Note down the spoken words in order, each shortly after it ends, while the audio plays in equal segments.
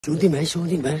兄弟们，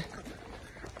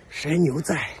神牛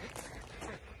在！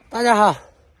大家好，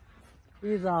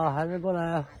一早还是过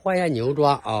来换一下牛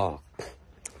装啊。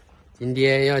今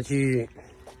天要去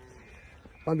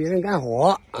帮别人干活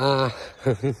啊，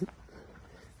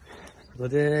我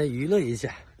再娱乐一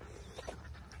下。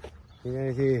今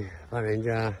天去帮人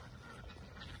家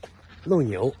弄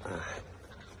牛啊，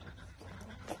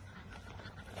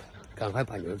赶快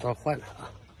把牛装换了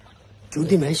啊！兄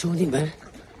弟们，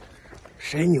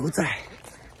神牛在！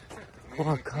我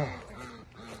靠，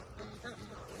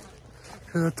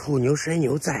这个土牛神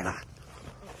牛在了！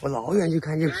我老远就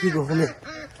看见屁股后面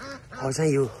好像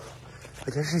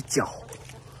是脚，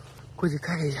过去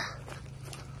看一下。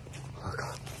我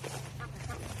靠，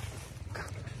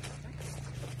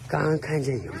刚看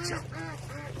见有脚。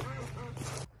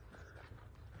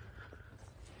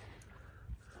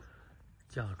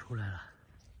脚出来了，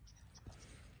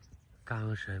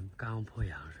刚生刚破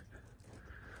羊似的。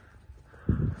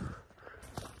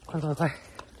快，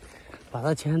把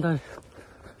它牵到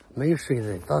没水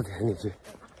的稻田里去。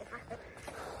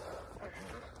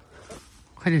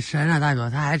快点生啊，大哥，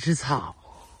它还吃草，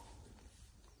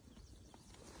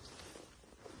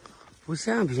不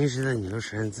像平时的牛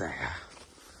生崽啊，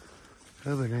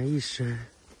它本来一生，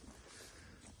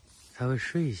它会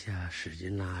睡一下，使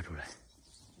劲拉出来。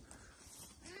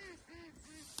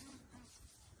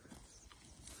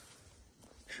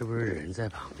是不是人在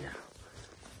旁边？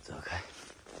走开！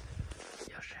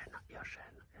要生了！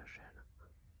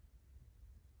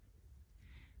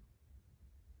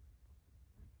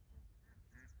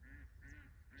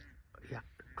哎呀，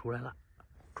出来了！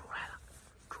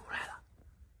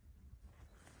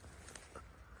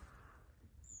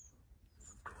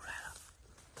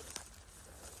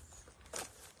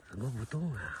怎么不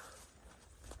动啊？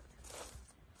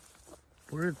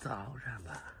不是早上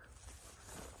吧？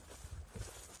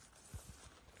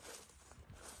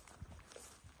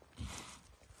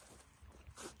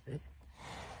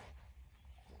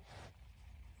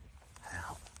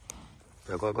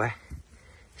乖，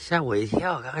吓我一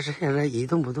跳！刚刚剩下的一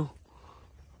动不动。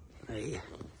哎呀，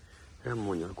让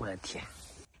母牛过来舔。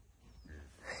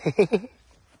嘿嘿嘿，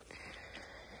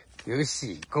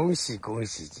恭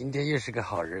喜！今天又是个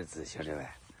好日子，兄弟们！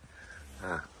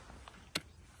啊，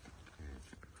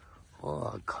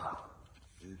我靠！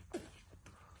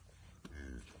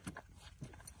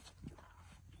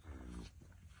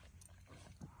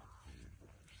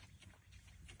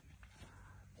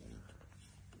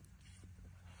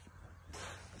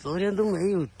昨天都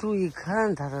没有注意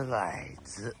看它的奶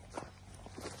子，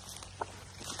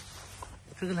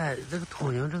这个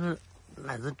土牛这个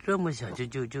奶子这么小就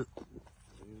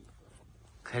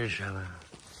开始生了，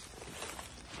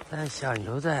但小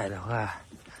牛仔的话，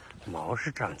毛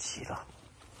是长齐了，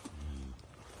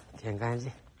舔干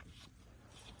净。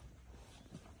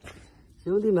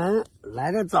兄弟们，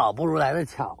来得早不如来得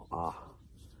巧啊！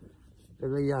这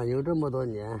个养牛这么多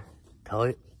年，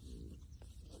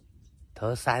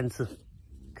头3次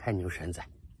看牛生崽，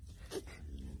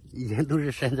以前都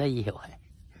是生在野外，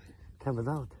看不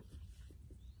到的。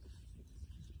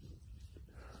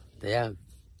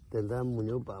等到母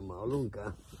牛把毛弄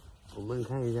干，我们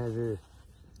看一下是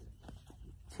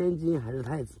千金还是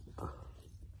太子啊？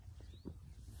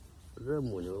这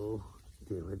母牛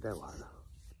挺会带娃的，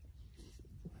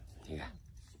你看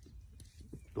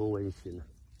多温馨啊！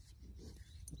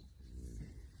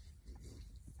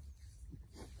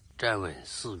站稳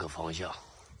4个方向，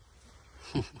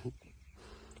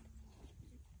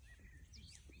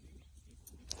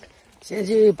先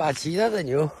去把其他的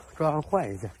牛装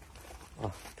换一下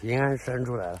啊！平安生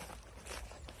出来了，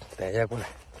等一下过来，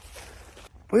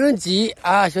不用急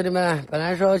啊，兄弟们！本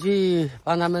来说去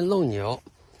帮他们弄牛，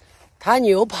他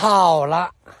牛跑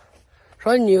了，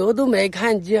说牛都没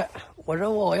看见。我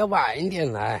说我要晚一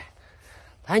点来，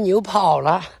他牛跑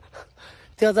了，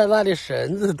掉在那里，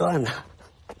绳子断了。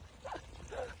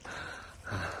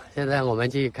现在我们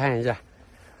去看一下，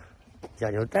小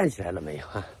牛站起来了没有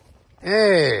啊？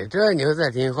哎，这牛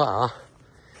在听话啊，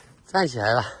站起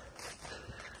来了。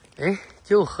哎，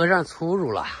就喝上粗乳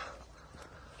了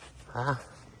啊？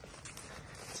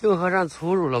就喝上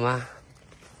粗乳了吗？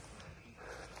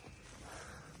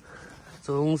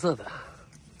棕色的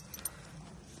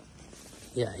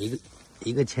呀，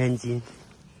一个千金，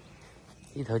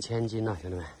一头千金呢，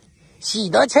兄弟们，喜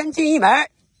得千金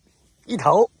一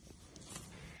头。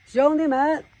兄弟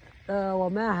们，我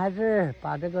们还是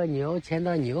把这个牛牵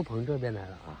到牛棚这边来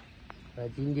了啊。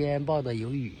今天报的有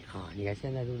雨啊，你看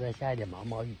现在都在下一点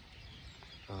毛雨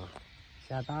啊，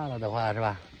下大了的话是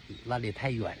吧？那里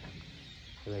太远了，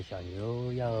这个小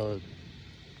牛要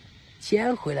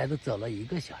牵回来都走了1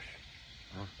个小时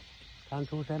啊。刚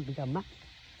出生比较慢，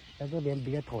在这边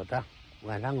比较妥当。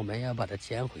晚上我们要把它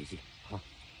牵回去啊。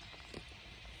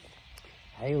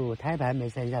还有胎盘没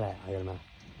生下来，朋友们，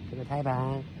这个胎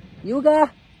盘，牛哥、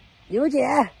牛姐，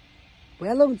不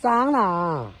要弄脏了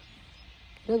啊！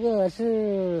这个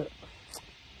是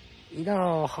一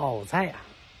道好菜呀。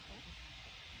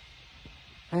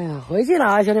哎呀，回去了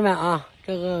啊，兄弟们啊，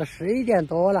这个11点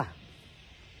多了，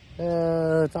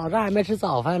早上还没吃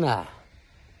早饭呢，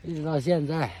一直到现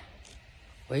在，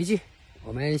回去。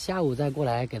我们下午再过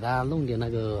来给他弄点那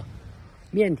个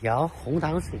面条、红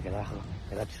糖水给他喝，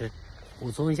给他吃，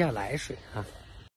补充一下奶水啊。